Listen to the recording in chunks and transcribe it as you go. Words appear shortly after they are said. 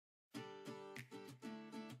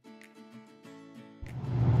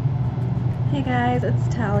Hey guys,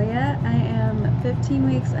 it's Talia. I am 15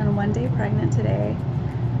 weeks and 1 day pregnant today.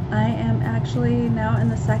 I am actually now in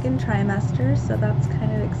the second trimester, so that's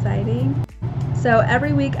kind of exciting. So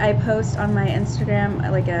every week I post on my Instagram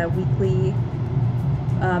like a weekly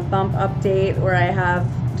bump update where I have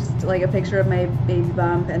just like a picture of my baby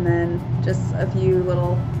bump and then just a few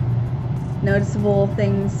little noticeable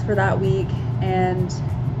things for that week. And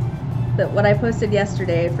what I posted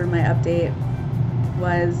yesterday for my update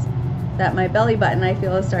was that my belly button I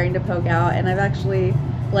feel is starting to poke out, and I've actually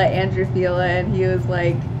let Andrew feel it and he was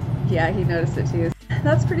like, yeah, he noticed it too.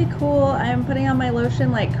 That's pretty cool. I'm putting on my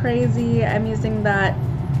lotion like crazy. I'm using that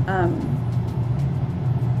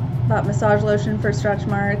massage lotion for stretch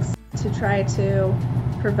marks to try to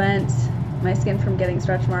prevent my skin from getting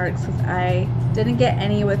stretch marks because I didn't get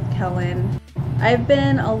any with Kellen. I've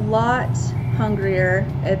been a lot hungrier.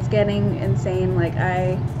 It's getting insane. Like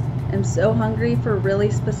I am so hungry for really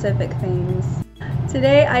specific things.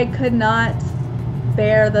 Today I could not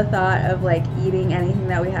bear the thought of like eating anything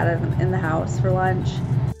that we had in the house for lunch.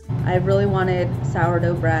 I really wanted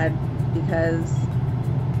sourdough bread because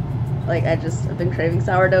like I've been craving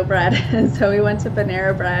sourdough bread. And so we went to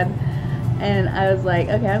Panera Bread and I was like,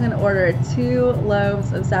 okay, I'm gonna order 2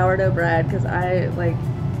 loaves of sourdough bread because I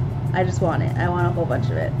just want it. I want a whole bunch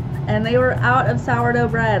of it. And they were out of sourdough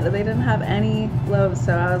bread. They didn't have any loaves,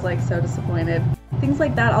 so I was like so disappointed. Things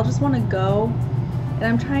like that, I'll just want to go. And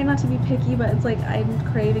I'm trying not to be picky, but it's like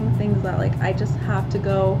I'm craving things that like I just have to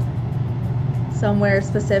go somewhere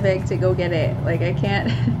specific to go get it. Like I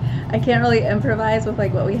can't really improvise with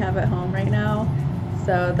like what we have at home right now.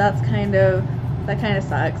 So that kind of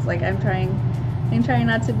sucks. Like I'm trying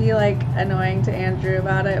not to be like annoying to Andrew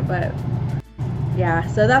about it, but yeah,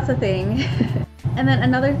 so that's a thing. And then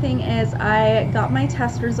another thing is I got my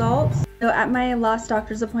test results. So at my last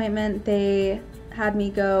doctor's appointment, they had me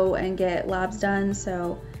go and get labs done.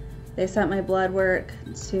 So they sent my blood work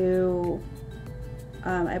to,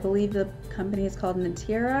 I believe the company is called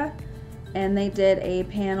Natera, and they did a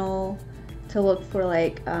panel to look for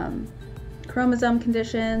like chromosome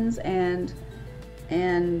conditions and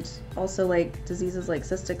also like diseases like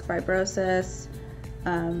cystic fibrosis,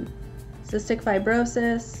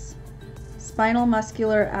 spinal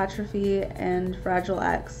muscular atrophy, and Fragile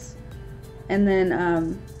X. And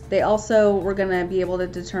then they also were gonna be able to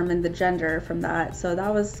determine the gender from that. So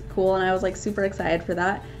that was cool, and I was like super excited for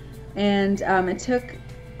that. And it took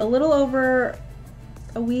a little over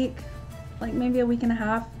a week, like maybe a week and a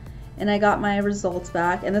half, and I got my results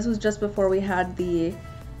back. And this was just before we had the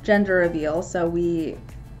gender reveal. So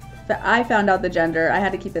I found out the gender. I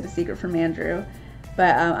had to keep it a secret from Andrew.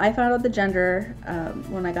 But I found out the gender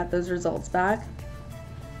when I got those results back.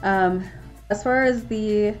 As far as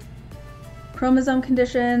the chromosome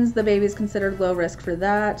conditions, the baby's considered low risk for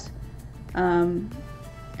that. And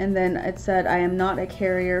then it said I am not a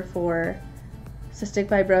carrier for cystic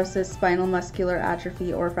fibrosis, spinal muscular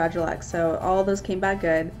atrophy, or Fragile X. So all those came back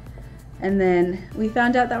good. And then we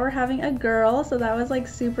found out that we're having a girl, so that was like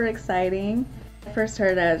super exciting. I first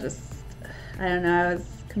heard it, I was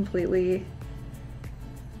completely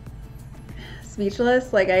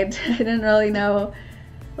speechless. Like I didn't really know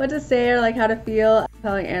what to say or like how to feel. I was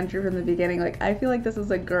telling Andrew from the beginning, like I feel like this is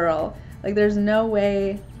a girl. Like there's no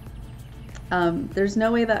way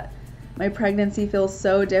that my pregnancy feels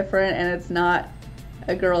so different and it's not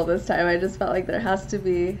a girl this time. I just felt like that has to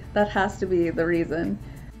be the reason.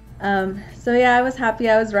 So yeah, I was happy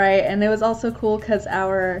I was right, and it was also cool because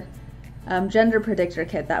our gender predictor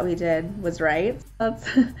kit that we did was right.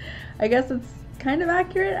 I guess it's kind of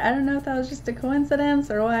accurate. I don't know if that was just a coincidence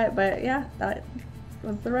or what, but yeah, that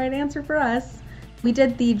was the right answer for us. We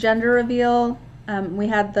did the gender reveal. We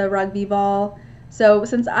had the rugby ball. So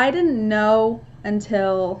since I didn't know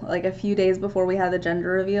until like a few days before we had the gender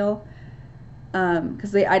reveal,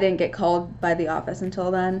 because I didn't get called by the office until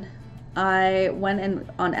then, I went in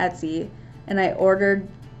on Etsy and I ordered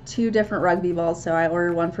 2 different rugby balls. So I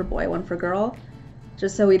ordered one for boy, one for girl,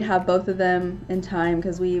 just so we'd have both of them in time,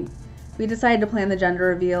 because we decided to plan the gender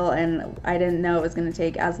reveal and I didn't know it was going to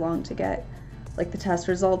take as long to get like the test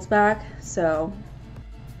results back. So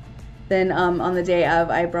then on the day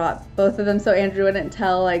of, I brought both of them so Andrew wouldn't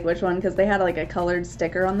tell like which one, because they had like a colored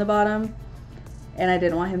sticker on the bottom and I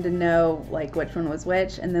didn't want him to know like which one was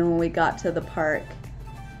which. And then when we got to the park,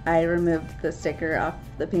 I removed the sticker off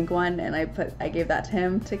the pink one and I gave that to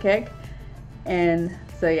him to kick. And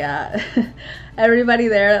so yeah, everybody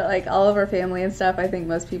there, like all of our family and stuff, I think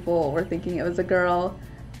most people were thinking it was a girl.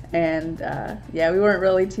 And yeah, we weren't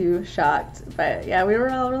really too shocked, but yeah, we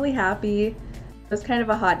were all really happy. It was kind of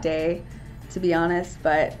a hot day. to be honest,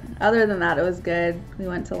 but other than that, it was good. We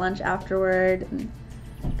went to lunch afterward and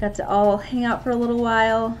got to all hang out for a little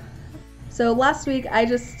while. So last week I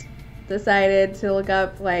just decided to look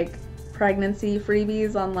up like pregnancy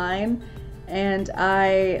freebies online, and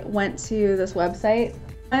I went to this website.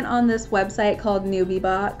 I went on this website called Noobie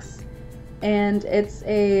Box, and it's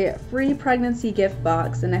a free pregnancy gift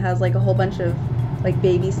box, and it has like a whole bunch of like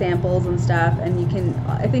baby samples and stuff, and you can,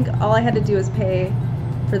 I think all I had to do is pay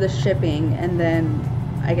for the shipping and then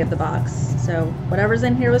I get the box. So whatever's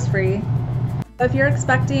in here was free. If you're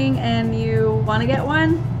expecting and you want to get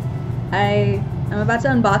one, I'm about to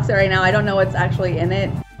unbox it right now. I don't know what's actually in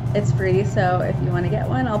it. It's free, so if you want to get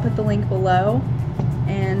one, I'll put the link below.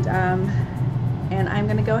 And I'm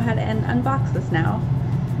gonna go ahead and unbox this now.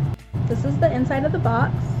 This is the inside of the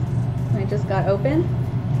box. I just got open,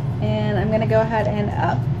 and I'm gonna go ahead and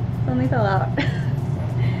something fell out.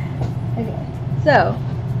 Okay, so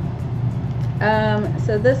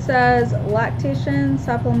this says lactation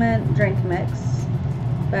supplement drink mix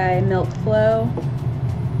by Milkflow,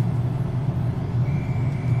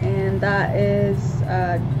 and that is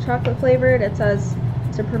chocolate flavored. It says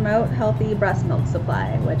to promote healthy breast milk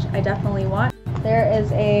supply, which I definitely want. There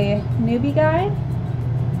is a newbie guide,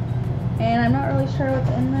 and I'm not really sure what's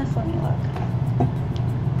in this. Let me look.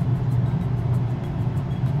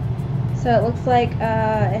 So it looks like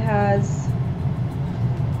it has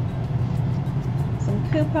some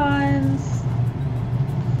coupons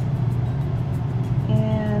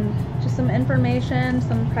and just some information,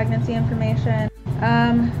 some pregnancy information.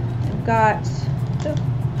 We've got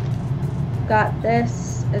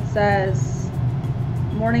this. It says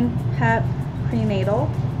Morning Pep Prenatal,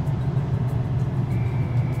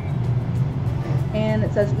 and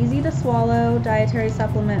it says easy to swallow dietary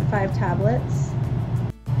supplement 5 tablets.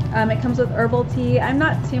 It comes with herbal tea. I'm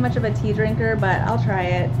not too much of a tea drinker, but I'll try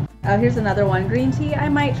it. Oh, here's another one. Green tea, I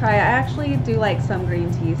might try it. I actually do like some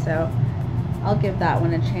green tea, so I'll give that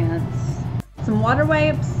one a chance. Some water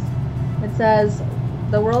wipes. It says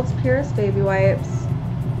the world's purest baby wipes.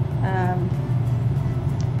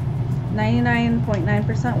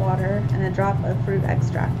 99.9% water and a drop of fruit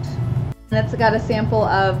extract. And it's got a sample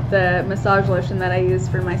of the massage lotion that I use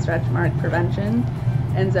for my stretch mark prevention.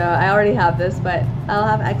 And so I already have this, but I'll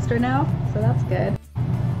have extra now, so that's good.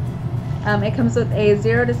 It comes with a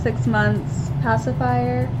 0 to 6 months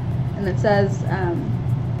pacifier, and it says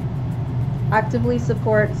actively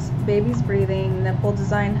supports baby's breathing. Nipple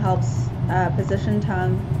design helps position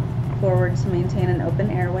tongue forward to maintain an open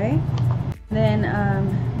airway. Then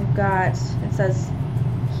we've got, it says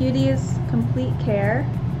Cuties Complete Care.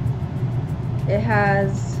 It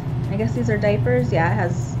has, I guess these are diapers. Yeah, it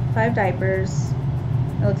has 5 diapers.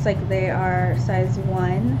 It looks like they are size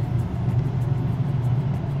 1.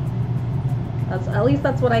 At least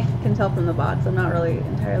that's what I can tell from the box. I'm not really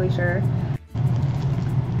entirely sure.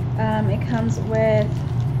 It comes with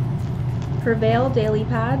Prevail daily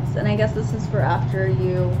pads, and I guess this is for after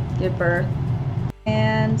you give birth.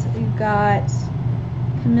 And we've got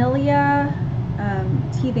Camellia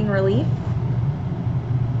teething relief.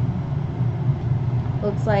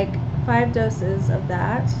 Looks like 5 doses of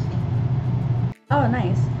that. Oh,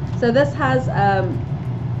 nice. So this has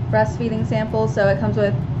breastfeeding samples, so it comes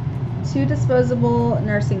with 2 disposable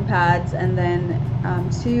nursing pads and then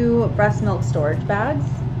 2 breast milk storage bags.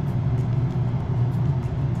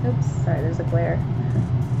 Oops, sorry, there's a glare.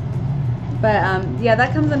 But yeah,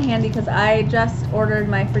 that comes in handy because I just ordered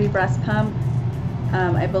my free breast pump.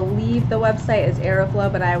 I believe the website is Aeroflow,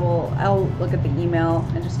 but I'll look at the email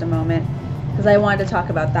in just a moment because I wanted to talk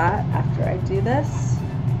about that after I do this.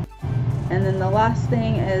 And then the last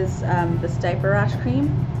thing is this diaper rash cream.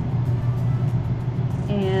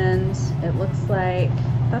 And it looks like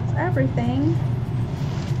that's everything.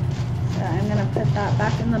 So I'm gonna put that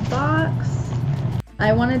back in the box.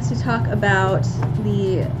 I wanted to talk about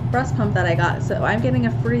the breast pump that I got. So I'm getting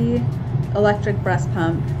a free electric breast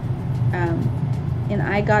pump. And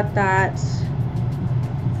I got that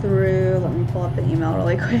through, let me pull up the email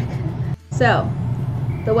really quick. So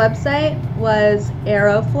the website was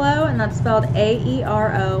Aeroflow, and that's spelled A-E-R-O-F-L-O-W.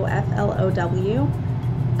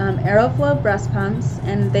 Aeroflow breast pumps,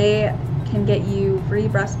 and they can get you free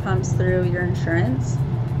breast pumps through your insurance.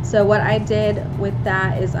 So what I did with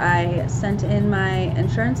that is I sent in my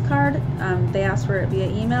insurance card. They asked for it via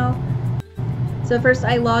email. So first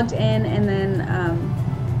I logged in, and then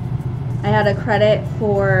I had a credit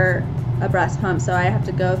for a breast pump. So I have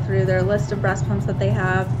to go through their list of breast pumps that they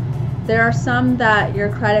have. There are some that your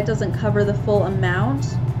credit doesn't cover the full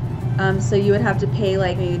amount. So you would have to pay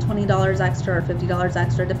like maybe $20 extra or $50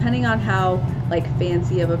 extra, depending on how like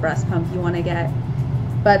fancy of a breast pump you want to get.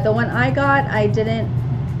 But the one I got, I didn't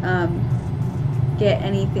get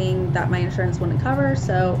anything that my insurance wouldn't cover,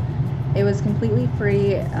 so it was completely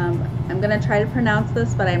free. I'm gonna try to pronounce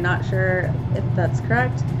this, but I'm not sure if that's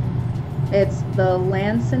correct. It's the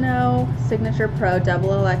Lancino Signature Pro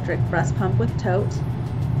Double Electric Breast Pump with Tote,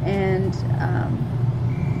 and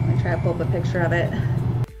let me try to pull up a picture of it.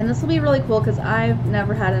 And this will be really cool because I've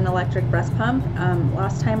never had an electric breast pump.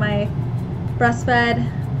 Last time I breastfed,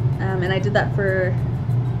 and I did that for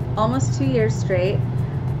almost 2 years straight,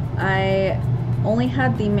 I only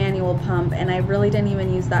had the manual pump, and I really didn't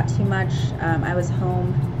even use that too much. I was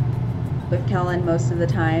home with Kellen most of the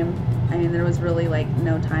time. I mean, there was really like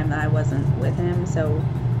no time that I wasn't with him, so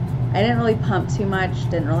I didn't really pump too much,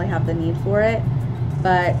 didn't really have the need for it.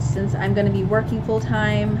 But since I'm going to be working full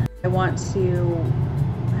time, I want to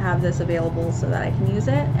have this available so that I can use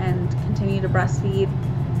it and continue to breastfeed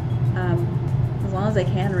as long as I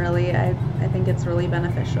can, really. I think it's really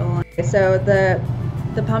beneficial. So the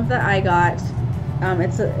pump that I got,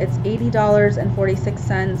 it's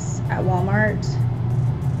 $80.46 at Walmart.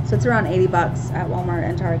 So it's around 80 bucks at Walmart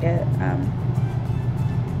and Target.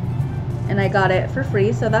 And I got it for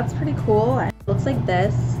free, so that's pretty cool. It looks like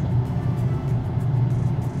this.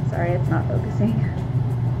 Sorry, it's not focusing.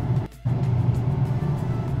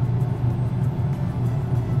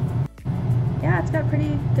 Yeah, it's got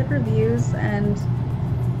pretty good reviews, and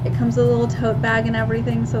it comes with a little tote bag and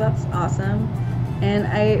everything, so that's awesome. And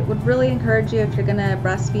I would really encourage you, if you're gonna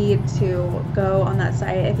breastfeed, to go on that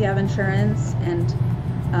site if you have insurance. And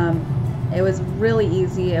it was really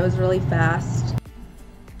easy, it was really fast.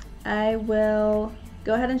 I will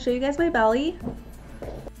go ahead and show you guys my belly.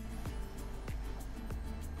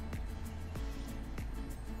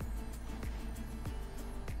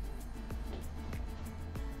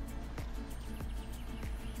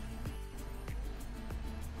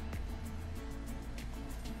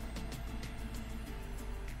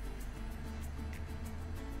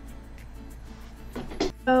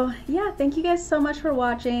 So yeah, thank you guys so much for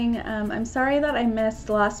watching. I'm sorry that I missed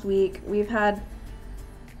last week. We've had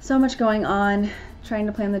so much going on trying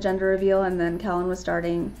to plan the gender reveal, and then Kellen was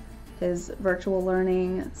starting his virtual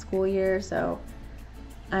learning school year, so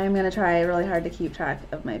I'm gonna try really hard to keep track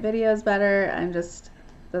of my videos better.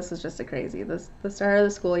 This is just a crazy, the start of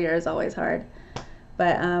the school year is always hard.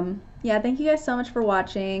 But yeah, thank you guys so much for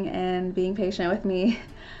watching and being patient with me.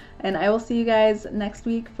 And I will see you guys next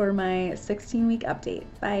week for my 16-week update.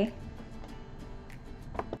 Bye.